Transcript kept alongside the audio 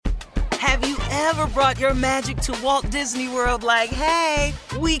Have you ever brought your magic to Walt Disney World like, hey,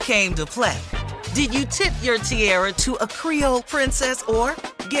 we came to play? Did you tip your tiara to a Creole princess or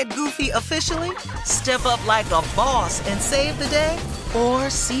get goofy officially? Step up like a boss and save the day? Or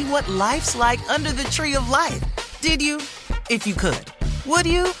see what life's like under the tree of life? Did you? If you could. Would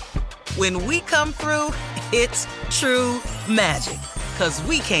you? When we come through, it's true magic. 'Cause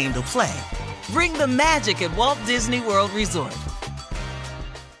we came to play. Bring the magic at Walt Disney World Resort.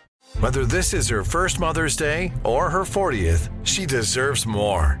 Whether this is her first Mother's Day or her 40th, she deserves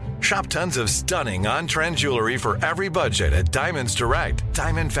more. Shop tons of stunning on-trend jewelry for every budget at Diamonds Direct.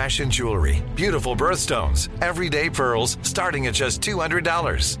 Diamond fashion jewelry, beautiful birthstones, everyday pearls starting at just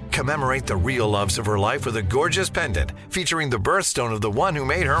 $200. Commemorate the real loves of her life with a gorgeous pendant featuring the birthstone of the one who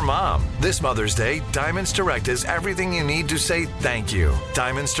made her mom. This Mother's Day, Diamonds Direct is everything you need to say thank you.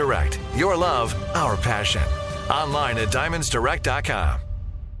 Diamonds Direct, your love, our passion. Online at diamondsdirect.com.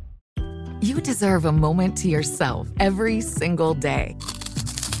 You deserve a moment to yourself every single day.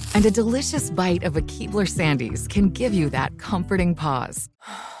 And a delicious bite of a Keebler Sandies can give you that comforting pause.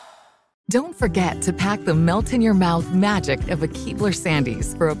 Don't forget to pack the melt-in-your-mouth magic of a Keebler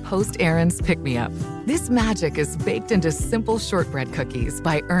Sandies for a post-errands pick-me-up. This magic is baked into simple shortbread cookies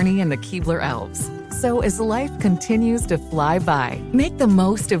by Ernie and the Keebler Elves. So as life continues to fly by, make the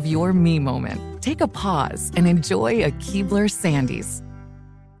most of your me moment. Take a pause and enjoy a Keebler Sandies.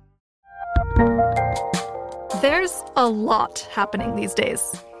 There's a lot happening these days,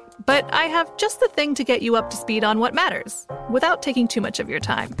 but I have just the thing to get you up to speed on what matters without taking too much of your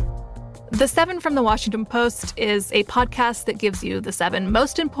time. The 7 from the Washington Post is a podcast that gives you the 7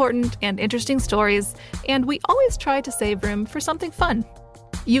 most important and interesting stories, and we always try to save room for something fun.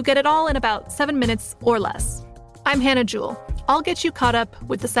 You get it all in about 7 minutes or less. I'm Hannah Jewell. I'll get you caught up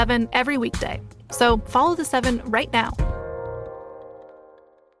with the 7 every weekday. So follow the 7 right now.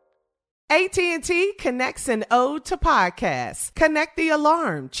 AT&T connects an ode to podcasts. Connect the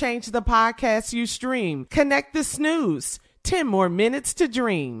alarm. Change the podcast you stream. Connect the snooze. 10 more minutes to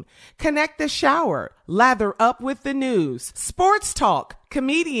dream. Connect the shower. Lather up with the news. Sports talk,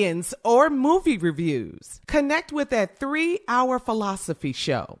 comedians, or movie reviews. Connect with that 3-hour philosophy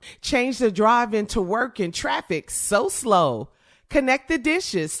show. Change the drive into work in traffic so slow. Connect the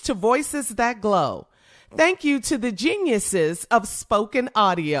dishes to voices that glow. Thank you to the geniuses of spoken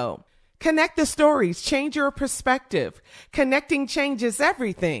audio. Connect the stories, change your perspective. Connecting changes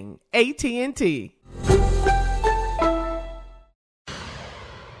everything. AT&T. All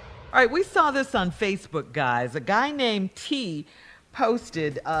right, we saw this on Facebook, guys. A guy named T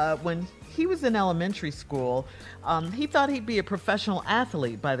posted when he was in elementary school, he thought he'd be a professional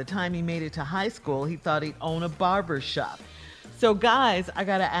athlete. By the time he made it to high school, he thought he'd own a barber shop. So guys, I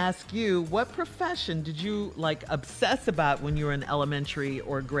got to ask you, what profession did you obsess about when you were in elementary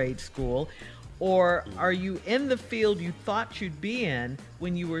or grade school? Or are you in the field you thought you'd be in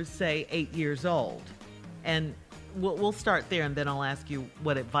when you were, say, 8 years old? And we'll start there, and then I'll ask you,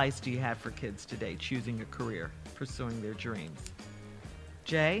 what advice do you have for kids today choosing a career, pursuing their dreams?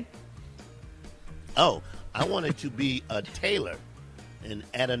 Jay? Oh, I wanted to be a tailor and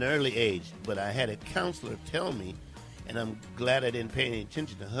at an early age, but I had a counselor tell me, and I'm glad I didn't pay any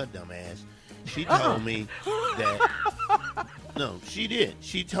attention to her dumb ass. She told me that, no, she did.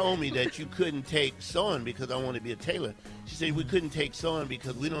 She told me that you couldn't take sewing because I wanted to be a tailor. She said we couldn't take sewing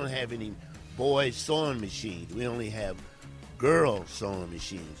because we don't have any boys sewing machines. We only have girl sewing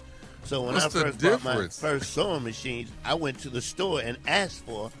machines. So when I first bought my first sewing machines, I went to the store and asked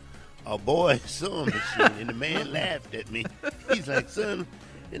for a boy sewing machine, and the man laughed at me. He's like, son,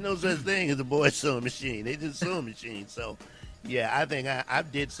 there's no such thing as a boy sewing machine. They just sewing machines. So, yeah, I think I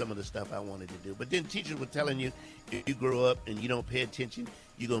did some of the stuff I wanted to do. But then teachers were telling you, if you grow up and you don't pay attention,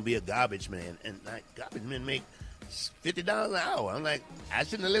 you're going to be a garbage man. And garbage men make $50 an hour. I'm like, I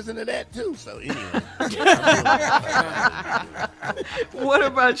shouldn't have listened to that too. So anyway. What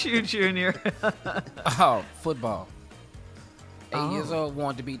about you, Junior? Oh, football. 8 years old,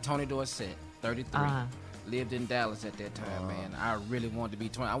 wanted to be Tony Dorsett, 33. Lived in Dallas at that time, man. I really wanted to be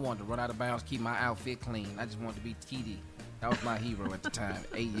 20. I wanted to run out of bounds, keep my outfit clean. I just wanted to be TD. That was my hero at the time,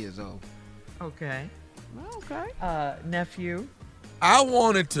 8 years old. Okay. Nephew? I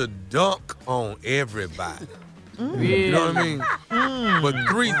wanted to dunk on everybody. You know what I mean? But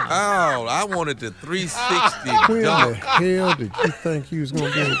I wanted the 360 Where dunk. the hell did you think you was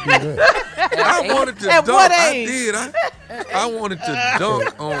going to be able to do that? I wanted to At dunk. what age? I did. I wanted to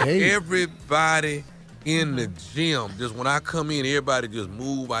dunk on everybody in the gym. Just when I come in, everybody just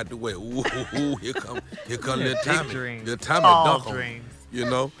move out the way. Ooh, here come little Tommy. Little Tommy dunk on me, you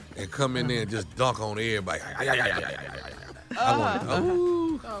know, and come in there and just dunk on everybody. I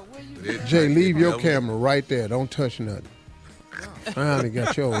wanted Jay, leave your camera right there. Don't touch nothing. Finally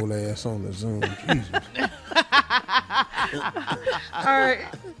got your old ass on the Zoom. Jesus.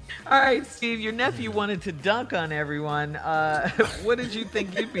 All right, Steve, your nephew wanted to dunk on everyone. What did you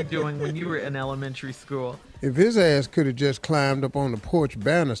think you'd be doing when you were in elementary school? If his ass could have just climbed up on the porch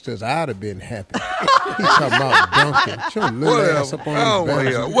banisters, I'd have been happy. He's talking about dunking. Your little ass up on the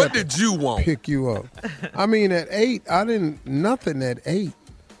banisters. What did you want? Pick you up. I mean, at 8, I didn't, nothing at 8.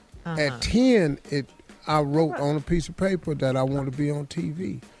 At 10, I wrote on a piece of paper that I wanted to be on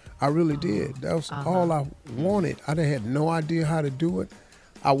TV. I really did. That was all I wanted. I had no idea how to do it.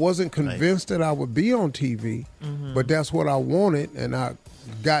 I wasn't convinced that I would be on TV, but that's what I wanted, and I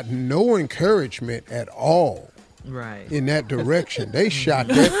got no encouragement at all in that direction. They shot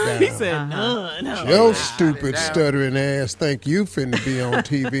that down. He said none. Your stupid stuttering ass think you finna be on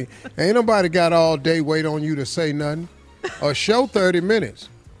TV. Ain't nobody got all day wait on you to say nothing. A show 30 minutes.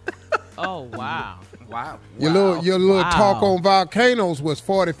 Oh, wow. Wow. Your little talk on volcanoes was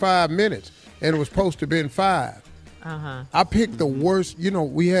 45 minutes, and it was supposed to have been 5. I picked the worst. You know,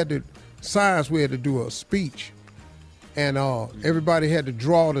 we had to do a speech, and everybody had to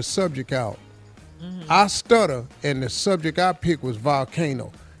draw the subject out. I stutter, and the subject I picked was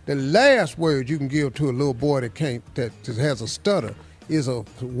volcano. The last word you can give to a little boy that has a stutter is a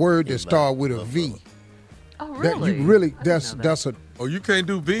word that starts with a V. Oh, really? That's a. Oh, you can't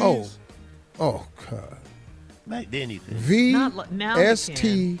do V's? Oh, God. Back then you could.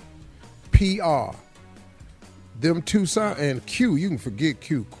 VSTPR. Them two signs, and Q, you can forget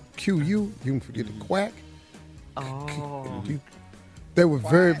Q. QU, you can forget the quack. Oh. They were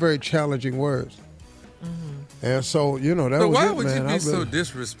very, very challenging words. And so, that was it, man. So why would you be so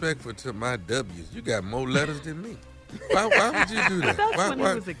disrespectful to my W's? You got more letters than me. Why would you do that? That's when he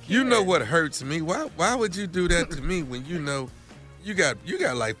was a kid. You know what hurts me. Why would you do that to me when you know you got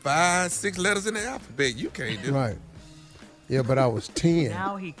like 5, 6 letters in the alphabet? You can't do it. Right. Yeah, but I was 10.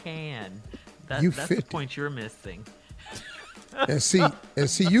 Now he can. That's 50. the point you're missing. And see,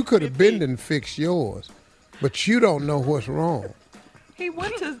 you could have been and fixed yours, but you don't know what's wrong. He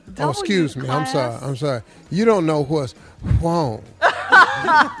went to Oh, excuse me. class. I'm sorry. You don't know what's wrong.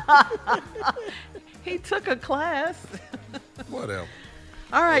 He took a class. Whatever.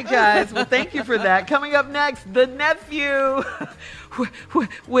 All right, guys. Well, thank you for that. Coming up next, the nephew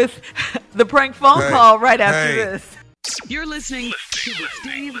with the prank phone call right after this. You're listening to the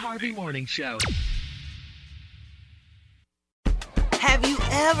Steve Harvey Morning Show. Have you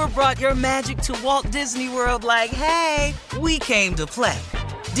ever brought your magic to Walt Disney World like, hey, we came to play?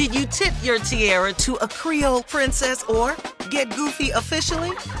 Did you tip your tiara to a Creole princess or get goofy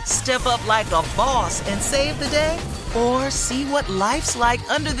officially? Step up like a boss and save the day? Or see what life's like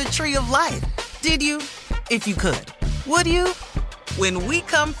under the tree of life? Did you? If you could. Would you? When we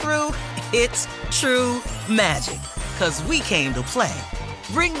come through, it's true magic. 'Cause we came to play.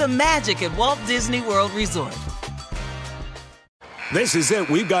 Bring the magic at Walt Disney World Resort. This is it.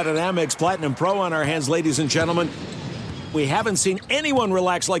 We've got an Amex Platinum Pro on our hands, ladies and gentlemen. We haven't seen anyone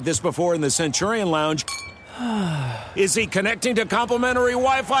relax like this before in the Centurion Lounge. Is he connecting to complimentary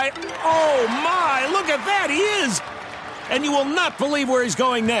Wi-Fi? Oh, my. Look at that. He is. And you will not believe where he's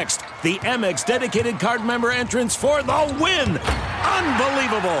going next. The Amex dedicated card member entrance for the win.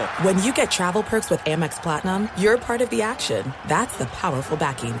 Unbelievable. When you get travel perks with Amex Platinum, you're part of the action. That's the powerful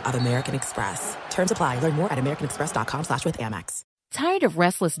backing of American Express. Terms apply. Learn more at americanexpress.com/withAmex. Tired of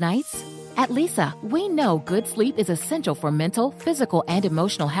restless nights? At Leesa, we know good sleep is essential for mental, physical, and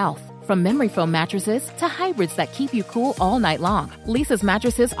emotional health. From memory foam mattresses to hybrids that keep you cool all night long, Leesa's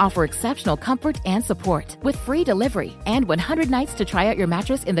mattresses offer exceptional comfort and support with free delivery and 100 nights to try out your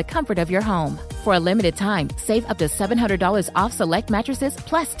mattress in the comfort of your home. For a limited time, save up to $700 off select mattresses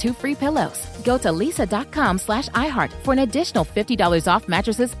plus 2 free pillows. Go to leesa.com/iHeart for an additional $50 off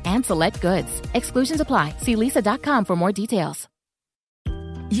mattresses and select goods. Exclusions apply. See leesa.com for more details.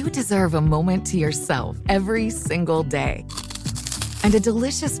 You deserve a moment to yourself every single day. And a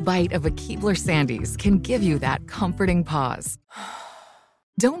delicious bite of a Keebler Sandies can give you that comforting pause.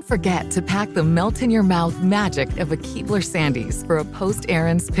 Don't forget to pack the melt-in-your-mouth magic of a Keebler Sandies for a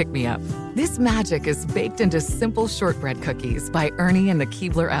post-errands pick-me-up. This magic is baked into simple shortbread cookies by Ernie and the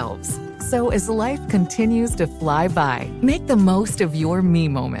Keebler Elves. So as life continues to fly by, make the most of your me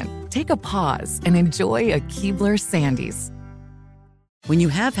moment. Take a pause and enjoy a Keebler Sandies. When you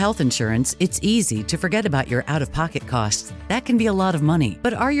have health insurance, it's easy to forget about your out-of-pocket costs. That can be a lot of money.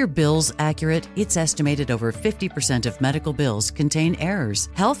 But are your bills accurate? It's estimated over 50% of medical bills contain errors.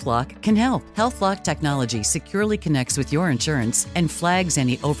 HealthLock can help. HealthLock technology securely connects with your insurance and flags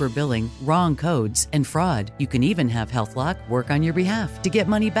any overbilling, wrong codes, and fraud. You can even have HealthLock work on your behalf to get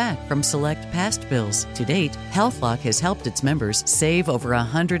money back from select past bills. To date, HealthLock has helped its members save over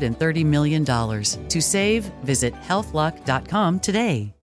 $130 million. To save, visit healthlock.com today.